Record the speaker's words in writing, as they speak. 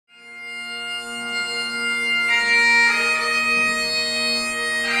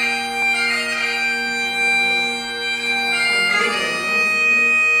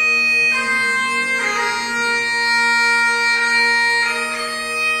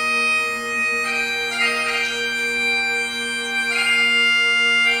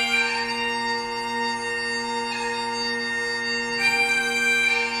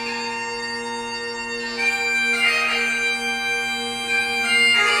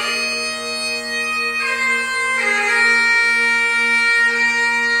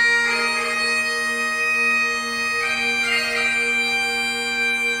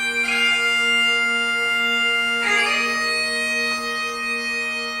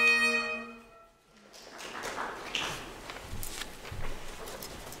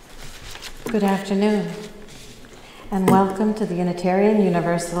Good afternoon, and welcome to the Unitarian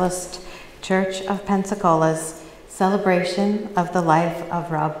Universalist Church of Pensacola's celebration of the life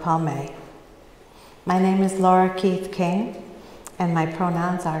of Rob Pallme. My name is Laura Keith King, and my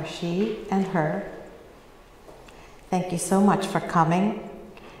pronouns are she and her. Thank you so much for coming,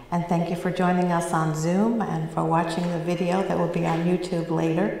 and thank you for joining us on Zoom and for watching the video that will be on YouTube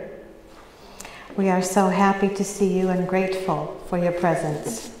later. We are so happy to see you and grateful for your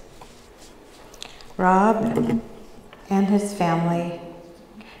presence. Rob and his family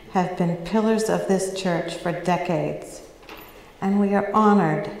have been pillars of this church for decades, and we are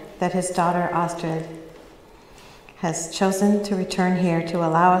honored that his daughter Astrid has chosen to return here to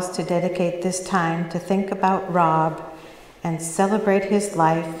allow us to dedicate this time to think about Rob and celebrate his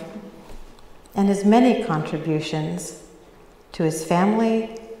life and his many contributions to his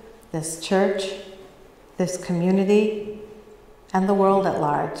family, this church, this community, and the world at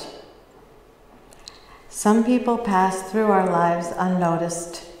large. Some people pass through our lives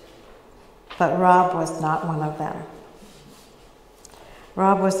unnoticed, but Rob was not one of them.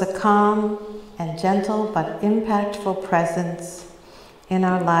 Rob was a calm and gentle but impactful presence in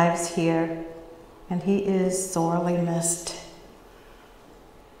our lives here, and he is sorely missed.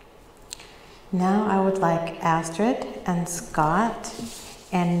 Now I would like Astrid and Scott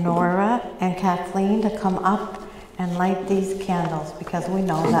and Nora and Kathleen to come up and light these candles, because we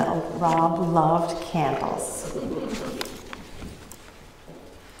know that Rob loved candles.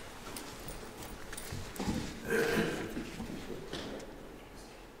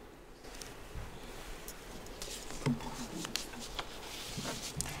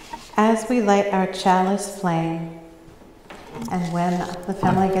 As we light our chalice flame, and when the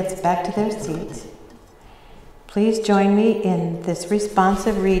family gets back to their seats, please join me in this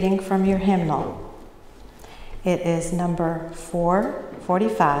responsive reading from your hymnal. It is number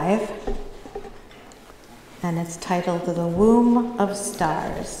 445, and it's titled The Womb of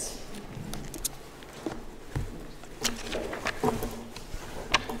Stars.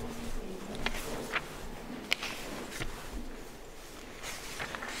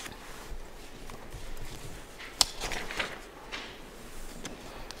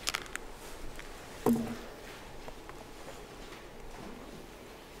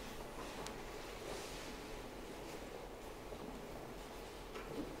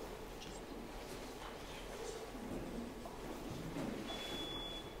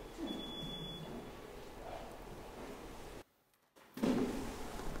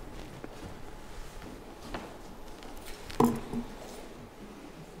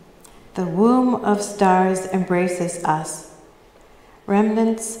 The womb of stars embraces us.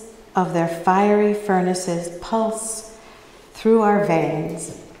 Remnants of their fiery furnaces pulse through our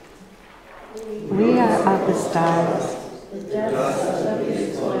veins. We are of the stars. The dust of the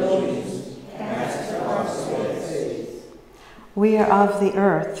explosions cast across space. We are of the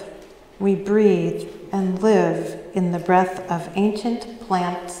earth. We breathe and live in the breath of ancient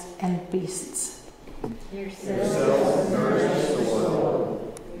plants and beasts. Yourselves nourish the soul.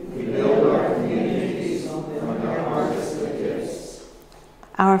 We build our communities from their harvest of gifts.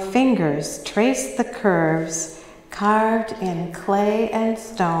 Our fingers trace the curves carved in clay and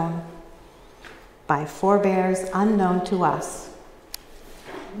stone by forebears unknown to us.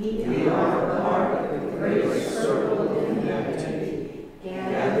 We are part of the great circle of humanity,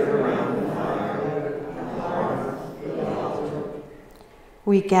 gathered around the fire, the hearth, the altar.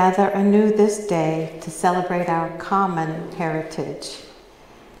 We gather anew this day to celebrate our common heritage.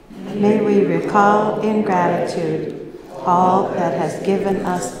 May we recall in gratitude all that has given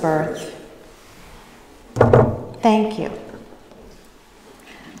us birth. Thank you.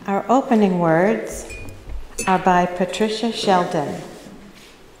 Our opening words are by Patricia Sheldon,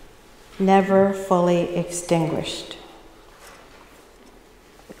 Never Fully Extinguished.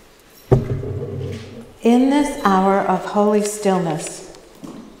 In this hour of holy stillness,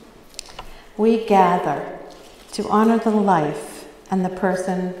 we gather to honor the life and the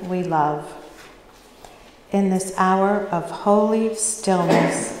person we love. In this hour of holy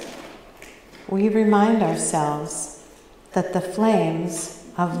stillness, we remind ourselves that the flames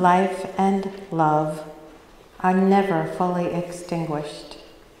of life and love are never fully extinguished.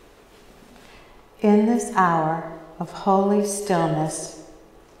 In this hour of holy stillness,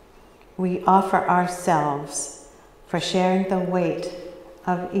 we offer ourselves for sharing the weight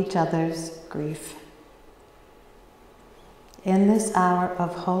of each other's grief. In this hour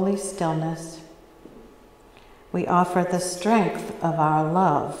of holy stillness, we offer the strength of our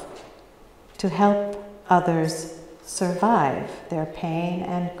love to help others survive their pain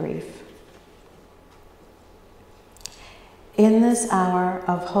and grief. In this hour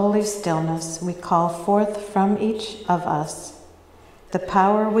of holy stillness, we call forth from each of us the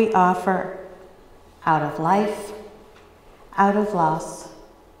power we offer out of life, out of loss,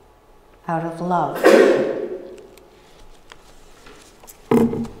 out of love.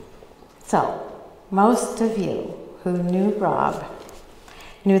 So, most of you who knew Rob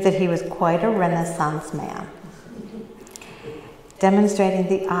knew that he was quite a Renaissance man, demonstrating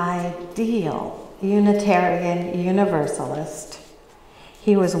the ideal Unitarian Universalist.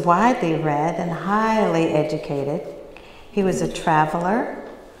 He was widely read and highly educated. He was a traveler,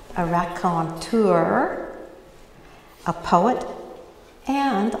 a raconteur, a poet,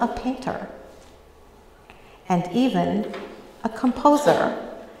 and a painter, and even a composer.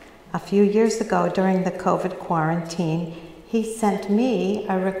 A few years ago, during the COVID quarantine, he sent me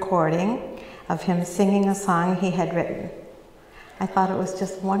a recording of him singing a song he had written. I thought it was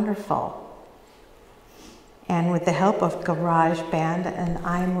just wonderful. And with the help of GarageBand and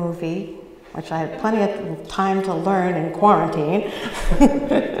iMovie, which I had plenty of time to learn in quarantine,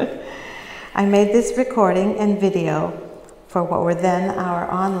 I made this recording and video for what were then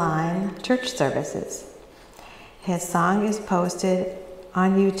our online church services. His song is posted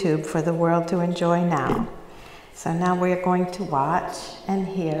on YouTube for the world to enjoy now. So now we're going to watch and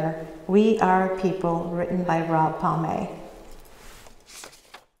hear We Are People, written by Rob Pallme.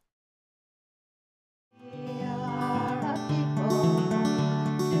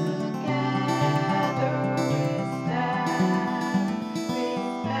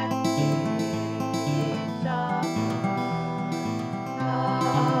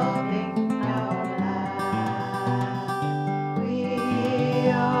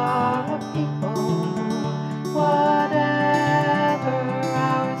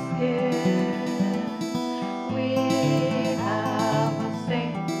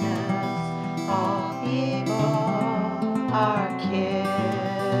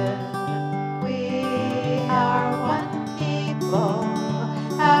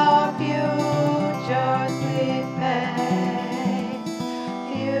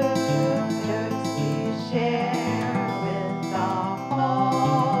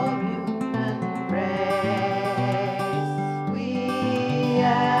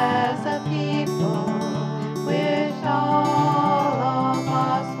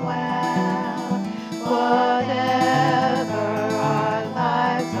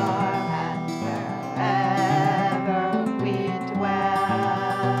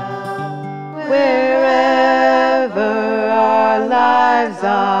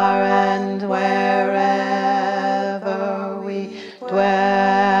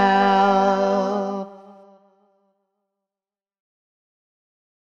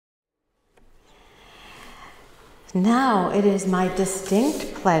 Now it is my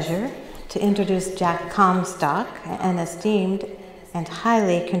distinct pleasure to introduce Jack Comstock, an esteemed and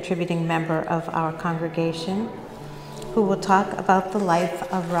highly contributing member of our congregation, who will talk about the life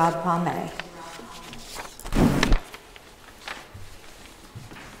of Rob Pallme.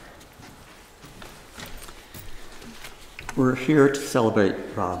 We're here to celebrate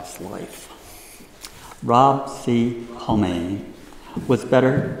Rob's life. Rob C. Pallme was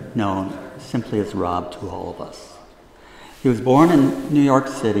better known simply as Rob to all of us. He was born in New York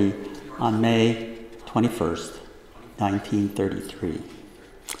City on May 21st, 1933.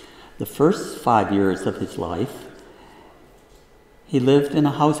 The first 5 years of his life, he lived in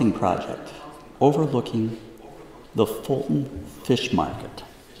a housing project overlooking the Fulton Fish Market.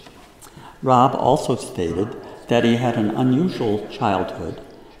 Rob also stated that he had an unusual childhood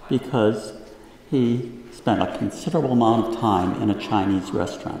because he spent a considerable amount of time in a Chinese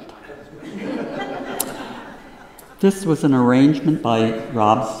restaurant. This was an arrangement by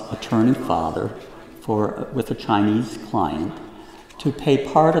Rob's attorney father with a Chinese client to pay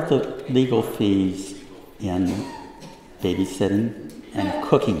part of the legal fees in babysitting and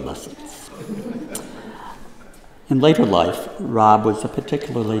cooking lessons. In later life, Rob was a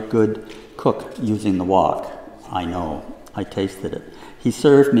particularly good cook using the wok. I know, I tasted it. He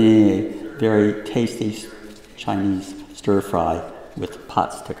served me a very tasty Chinese stir fry with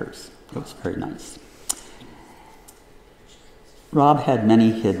pot stickers. It was very nice. Rob had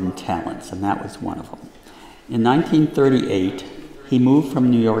many hidden talents, and that was one of them. In 1938, he moved from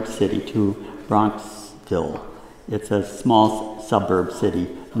New York City to Bronxville. It's a small suburb city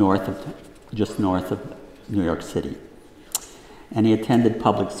just north of New York City. And he attended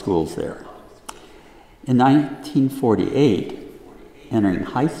public schools there. In 1948, entering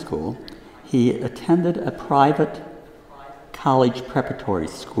high school, he attended a private college preparatory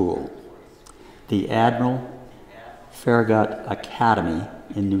school, the Admiral Farragut Academy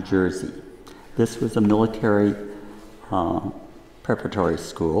in New Jersey. This was a military preparatory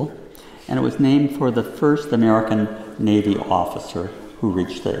school, and it was named for the first American Navy officer who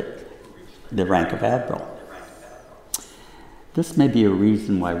reached the rank of admiral. This may be a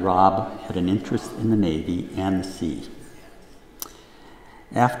reason why Rob had an interest in the Navy and the sea.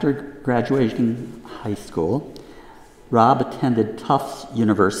 After graduating high school, Rob attended Tufts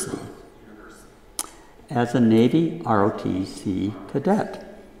University as a Navy ROTC cadet.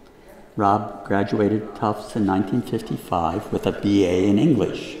 Rob graduated Tufts in 1955 with a BA in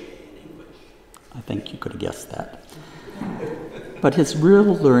English. I think you could have guessed that. But his real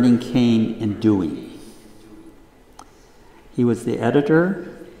learning came in doing. He was the editor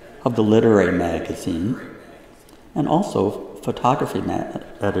of the literary magazine and also photography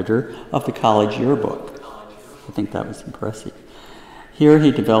editor of the college yearbook. I think that was impressive. Here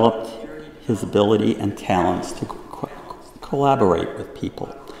he developed his ability and talents to collaborate with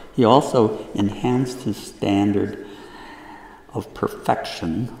people. He also enhanced his standard of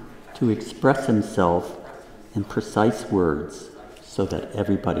perfection to express himself in precise words so that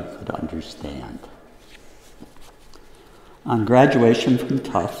everybody could understand. On graduation from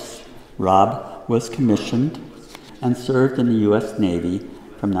Tufts, Rob was commissioned and served in the U.S. Navy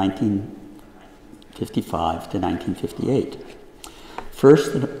from 1955 to 1958.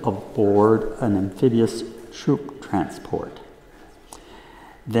 First aboard an amphibious troop transport.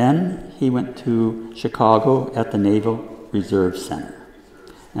 Then he went to Chicago at the Naval Reserve Center.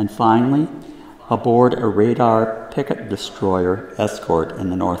 And finally, aboard a radar picket destroyer escort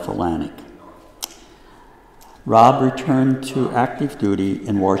in the North Atlantic. Rob returned to active duty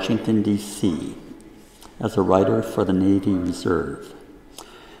in Washington, D.C. as a writer for the Navy Reserve.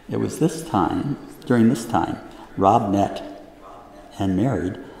 It was during this time, Rob met and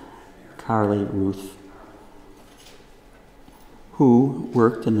married Carly Ruth, who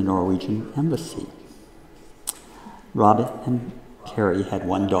worked in the Norwegian embassy. Rob and Carrie had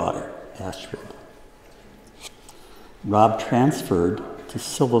one daughter, Astrid. Rob transferred to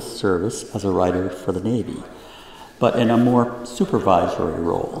civil service as a writer for the Navy, but in a more supervisory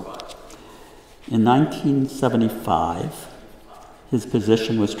role. In 1975, his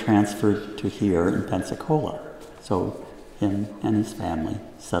position was transferred to here in Pensacola, so him and his family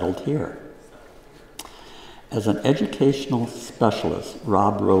settled here. As an educational specialist,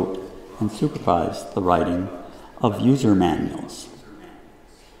 Rob wrote and supervised the writing of user manuals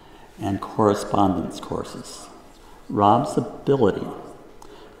and correspondence courses. Rob's ability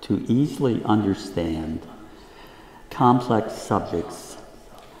to easily understand complex subjects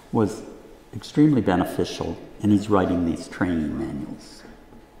was extremely beneficial, and he's writing these training manuals.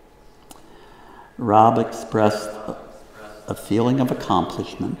 Rob expressed a feeling of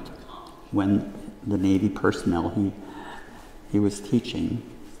accomplishment when the Navy personnel he was teaching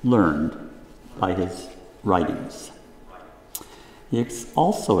learned by his writings. He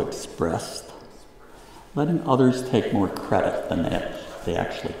also expressed letting others take more credit than they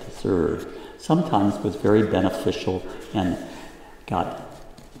actually deserved. Sometimes was very beneficial and got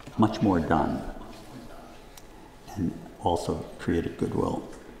much more done, and also created goodwill.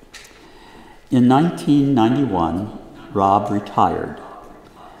 In 1991, Rob retired,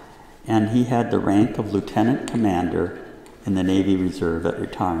 and he had the rank of lieutenant commander in the Navy Reserve at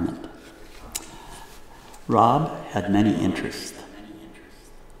retirement. Rob had many interests.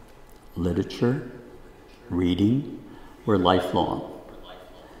 Literature, reading were lifelong.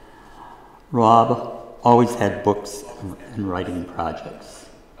 Rob always had books and writing projects.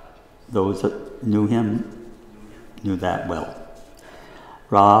 Those that knew him knew that well.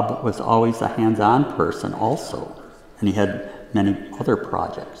 Rob was always a hands-on person also, and he had many other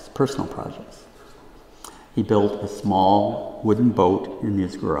projects, personal projects. He built a small wooden boat in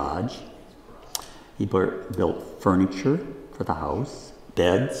his garage. He built furniture for the house,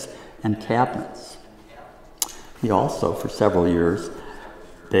 beds, and cabinets. He also, for several years,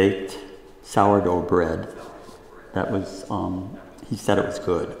 baked sourdough bread. That was, he said it was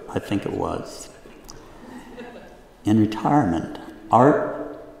good. I think it was. In retirement,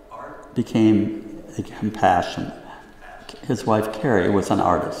 art became a compassion. His wife, Carrie, was an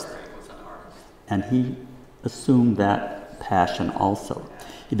artist, and he assumed that passion also.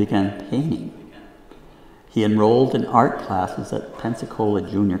 He began painting. He enrolled in art classes at Pensacola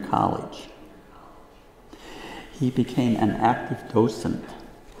Junior College. He became an active docent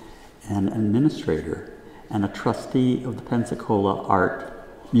and administrator and a trustee of the Pensacola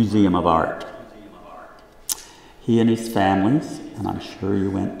Museum of Art. He and his families, and I'm sure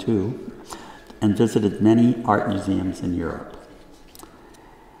you went too, and visited many art museums in Europe.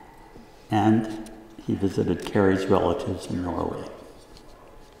 And he visited Carrie's relatives in Norway.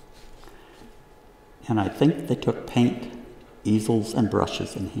 and I think they took paint, easels, and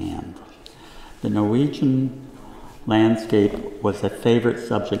brushes in hand. The Norwegian landscape was a favorite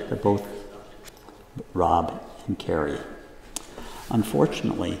subject of both Rob and Carrie.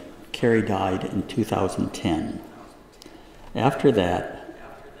 Unfortunately, Carrie died in 2010. After that,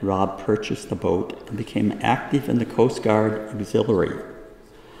 Rob purchased the boat and became active in the Coast Guard Auxiliary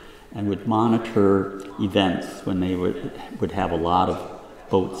and would monitor events when they would have a lot of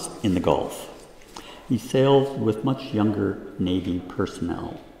boats in the Gulf. He sailed with much younger Navy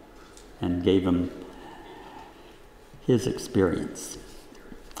personnel and gave them his experience.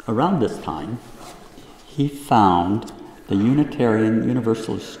 Around this time, he found the Unitarian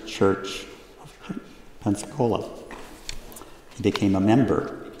Universalist Church of Pensacola. He became a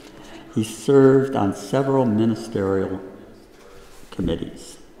member. He served on several ministerial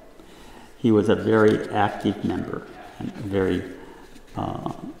committees. He was a very active member and a very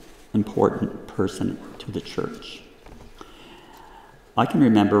important person to the church. I can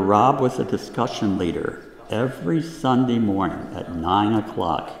remember Rob was a discussion leader. Every Sunday morning at 9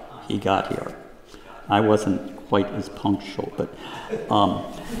 o'clock, he got here. I wasn't quite as punctual, but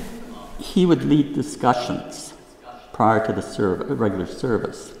he would lead discussions prior to the regular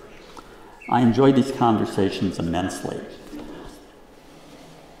service. I enjoyed these conversations immensely.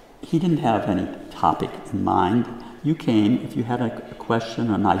 He didn't have any topic in mind. You came if you had a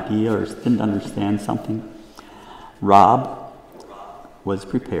question, an idea, or didn't understand something. Rob was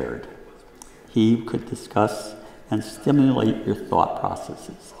prepared. He could discuss and stimulate your thought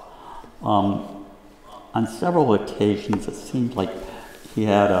processes. On several occasions, it seemed like he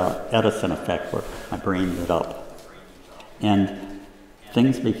had an Edison effect where my brain lit up. And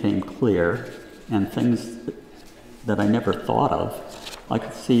things became clear, and things that I never thought of, I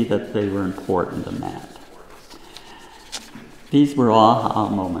could see that they were important in that. These were aha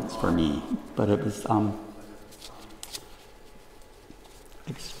moments for me, but it was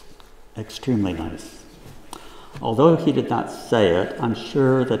extremely nice. Although he did not say it, I'm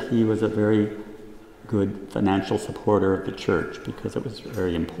sure that he was a very good financial supporter of the church because it was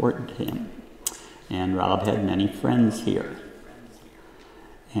very important to him. And Rob had many friends here,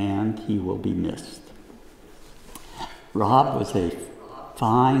 and he will be missed. Rob was a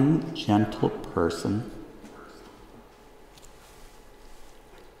fine, gentle person,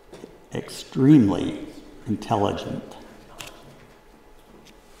 extremely intelligent,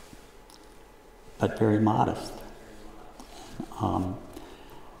 but very modest.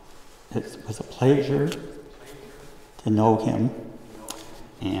 It was a pleasure to know him,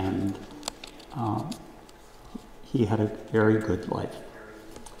 and he had a very good life.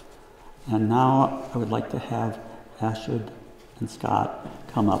 And now I would like to have Ashud and Scott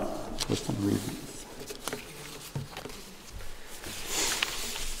come up with some reasons.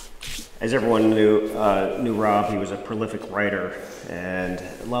 As everyone knew Rob, he was a prolific writer and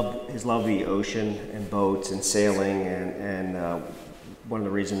his love of the ocean and boats and sailing, and one of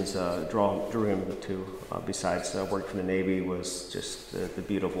the reasons drew him to, besides working for the Navy, was just the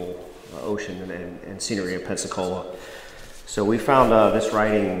beautiful ocean and scenery of Pensacola. So we found this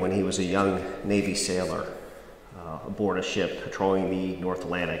writing when he was a young Navy sailor aboard a ship patrolling the North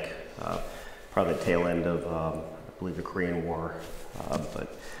Atlantic, probably the tail end of, I believe, the Korean War.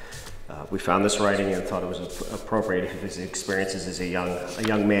 But we found this writing and thought it was appropriate of his experiences as a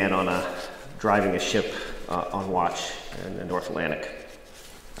young man driving a ship on watch in the North Atlantic.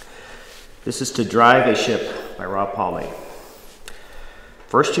 This is To Drive a Ship by Rob Pallme.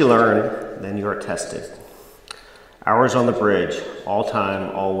 First you learn, then you are tested. Hours on the bridge, all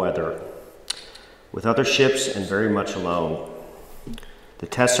time, all weather, with other ships and very much alone. The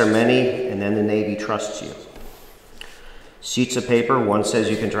tests are many, and then the Navy trusts you. Sheets of paper, one says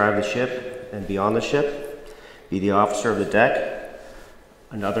you can drive the ship and be on the ship, be the officer of the deck.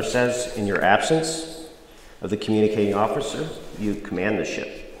 Another says, in your absence of the communicating officer, you command the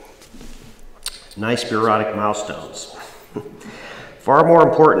ship. Nice bureaucratic milestones. Far more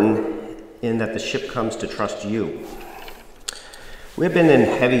important in that the ship comes to trust you. We have been in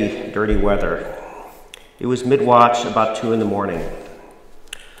heavy, dirty weather. It was mid-watch, about 2 in the morning.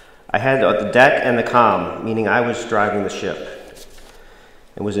 I had the deck and the comm, meaning I was driving the ship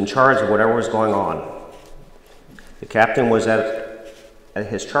and was in charge of whatever was going on. The captain was at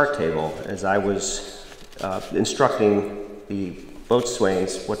his chart table as I was instructing the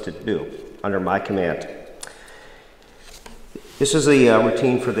boatswains what to do under my command. This was the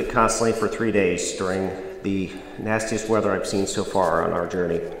routine constantly for 3 days during the nastiest weather I've seen so far on our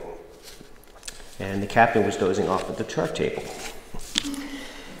journey. And the captain was dozing off at the chart table.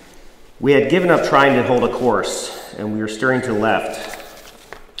 We had given up trying to hold a course, and we were steering to the left.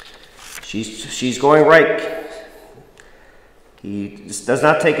 She's going right. He does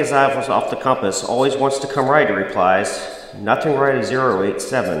not take his eyes off the compass. Always wants to come right, he replies. Nothing right is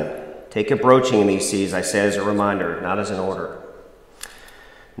 087. Take a broaching in these seas, I say as a reminder, not as an order.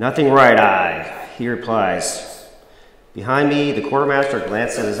 Nothing right, aye, he replies. Behind me, the quartermaster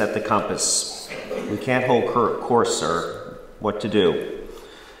glances at the compass. We can't hold course, sir. What to do?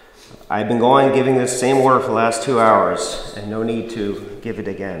 I've been giving this same order for the last 2 hours, and no need to give it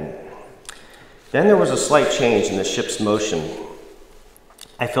again. Then there was a slight change in the ship's motion.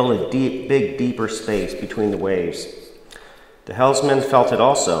 I felt a deeper space between the waves. The helmsman felt it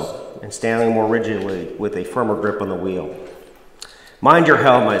also, and standing more rigidly with a firmer grip on the wheel. Mind your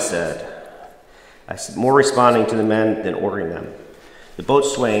helm, I said, more responding to the men than ordering them. The boat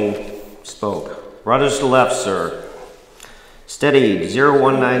swaying spoke. Rudders to left, sir. Steady,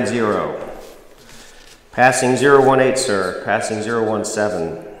 0190. Passing 018, sir. Passing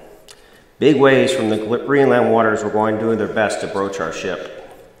 017. Big waves from the Greenland waters were doing their best to broach our ship.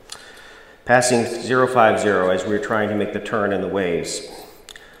 Passing 050 as we were trying to make the turn in the waves.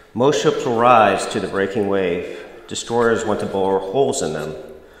 Most ships will rise to the breaking wave. Destroyers want to bore holes in them.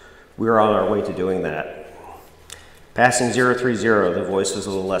 We are on our way to doing that. Passing 030, the voice was a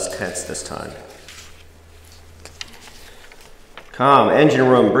little less tense this time. Com, engine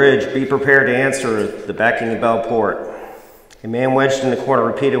room, bridge, be prepared to answer the backing bell port. A man wedged in the corner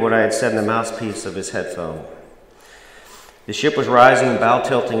repeated what I had said in the mouthpiece of his headphone. The ship was rising, bow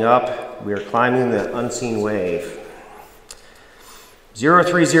tilting up. We are climbing the unseen wave.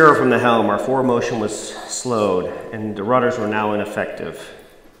 030 from the helm, our forward motion was slowed, and the rudders were now ineffective.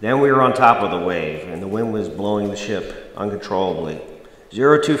 Then we were on top of the wave, and the wind was blowing the ship uncontrollably.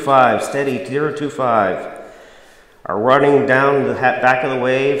 025, steady, 025. Are running down the back of the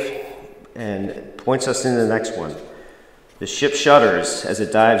wave and points us into the next one. The ship shudders as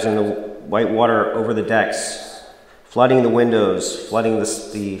it dives in the white water over the decks, flooding the windows, flooding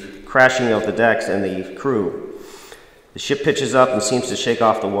the crashing of the decks and the crew. The ship pitches up and seems to shake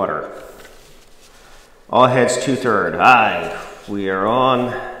off the water. All heads 2/3. Aye, we are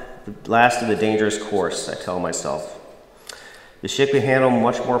on the last of the dangerous course, I tell myself. The ship can handle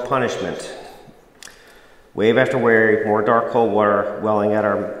much more punishment. Wave after wave, more dark cold water welling at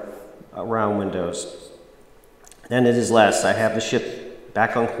our round windows. Then it is less. I have the ship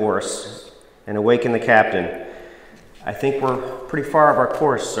back on course and awaken the captain. I think we're pretty far off our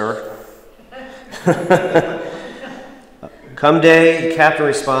course, sir. Come day, the captain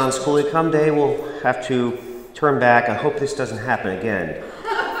responds coolly, come day, we'll have to turn back. I hope this doesn't happen again.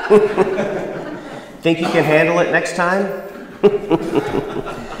 Think you can handle it next time?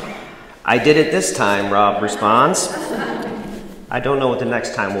 I did it this time, Rob responds. I don't know what the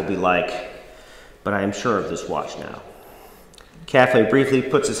next time will be like, but I am sure of this watch now. Captain briefly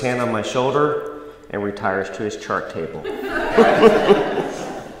puts his hand on my shoulder and retires to his chart table.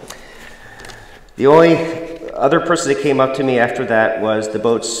 The only other person that came up to me after that was the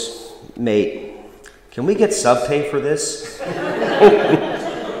boat's mate. Can we get sub pay for this?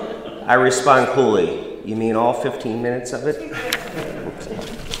 I respond coolly. You mean all 15 minutes of it?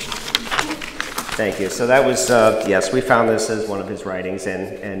 Thank you. So that was, yes, we found this as one of his writings,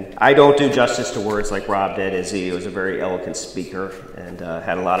 and I don't do justice to words like Rob did, as he was a very eloquent speaker and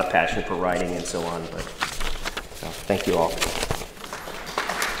had a lot of passion for writing and so on. But thank you all.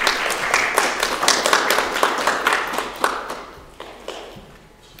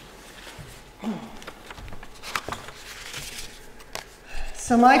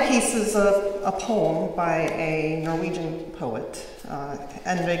 So my piece is a poem by a Norwegian poet,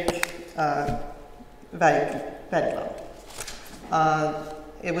 Henrik Vedlo.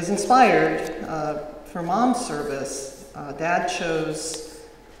 It was inspired for Mom's service. Dad chose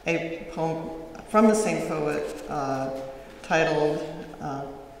a poem from the same poet titled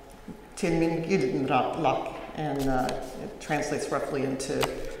Til min gyldenlak, and it translates roughly into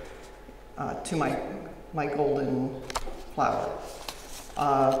to my golden flower.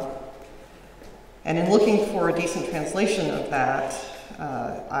 And in looking for a decent translation of that,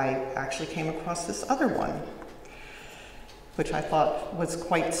 I actually came across this other one, which I thought was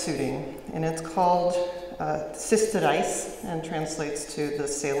quite suiting. And it's called Siste Reis and translates to The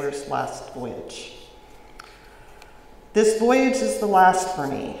Sailor's Last Voyage. This voyage is the last for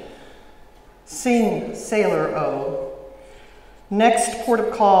me. Sing, sailor, oh. Next port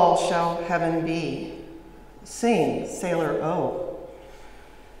of call shall heaven be. Sing, sailor, oh.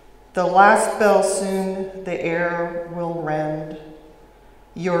 The last bell soon the air will rend.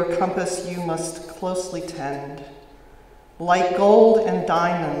 Your compass you must closely tend. Like gold and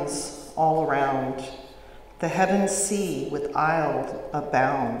diamonds all around, the heavens sea with isle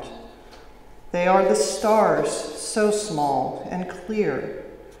abound. They are the stars, so small and clear,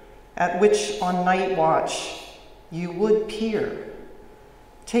 at which on night watch you would peer.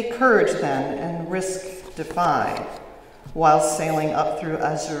 Take courage then and risk defy, while sailing up through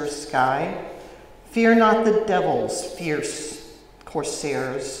azure sky. Fear not the devil's fierce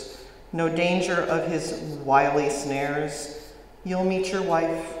corsairs, no danger of his wily snares. You'll meet your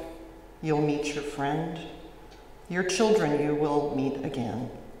wife, you'll meet your friend, your children you will meet again.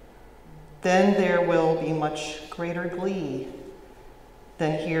 Then there will be much greater glee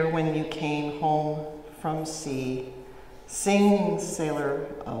than here when you came home from sea. Sing, sailor,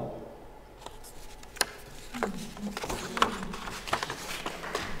 oh.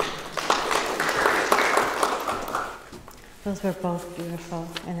 Those were both beautiful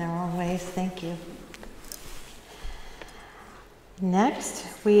in their own ways. Thank you. Next,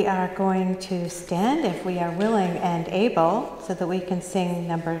 we are going to stand, if we are willing and able, so that we can sing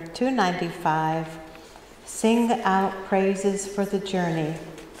number 295, Sing Out Praises for the Journey.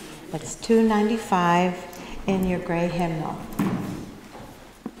 That's 295 in your gray hymnal.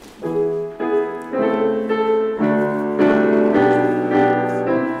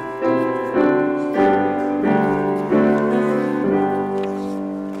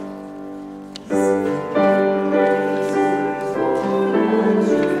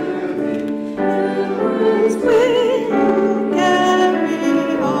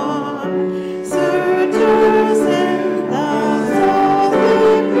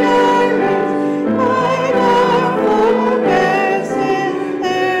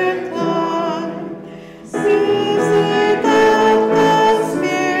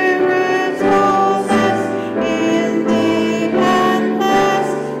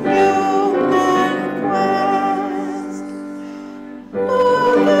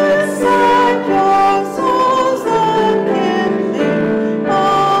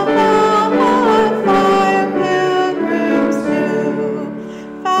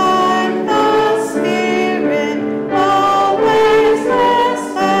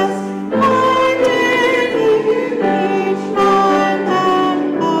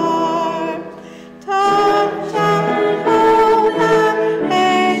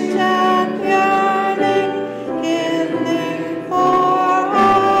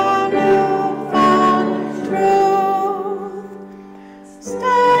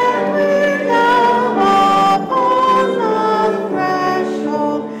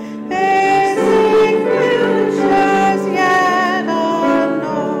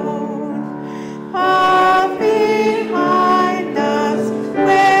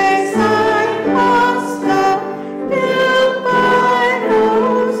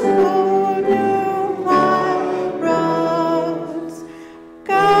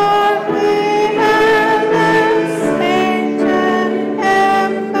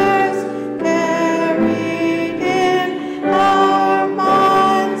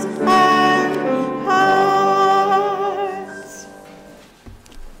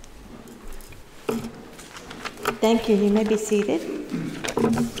 Thank you. You may be seated.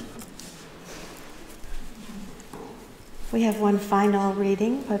 We have one final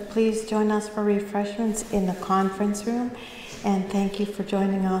reading, but please join us for refreshments in the conference room. And thank you for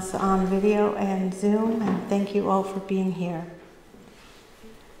joining us on video and Zoom, and thank you all for being here.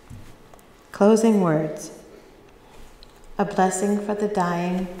 Closing words. A Blessing for the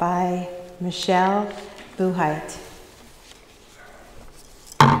Dying by Michelle Buhite.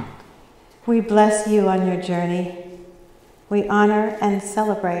 We bless you on your journey. We honor and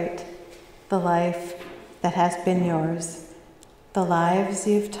celebrate the life that has been yours, the lives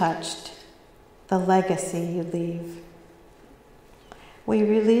you've touched, the legacy you leave. We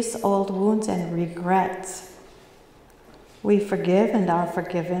release old wounds and regrets. We forgive and are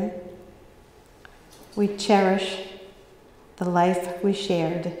forgiven. We cherish the life we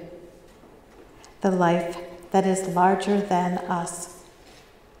shared, the life that is larger than us.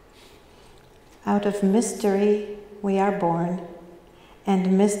 Out of mystery we are born,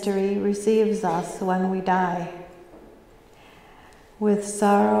 and mystery receives us when we die. With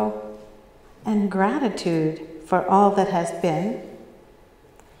sorrow and gratitude for all that has been,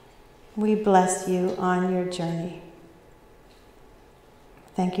 we bless you on your journey.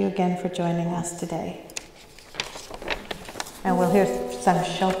 Thank you again for joining us today. And we'll hear some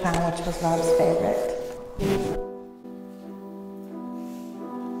Chopin, which was Rob's favorite.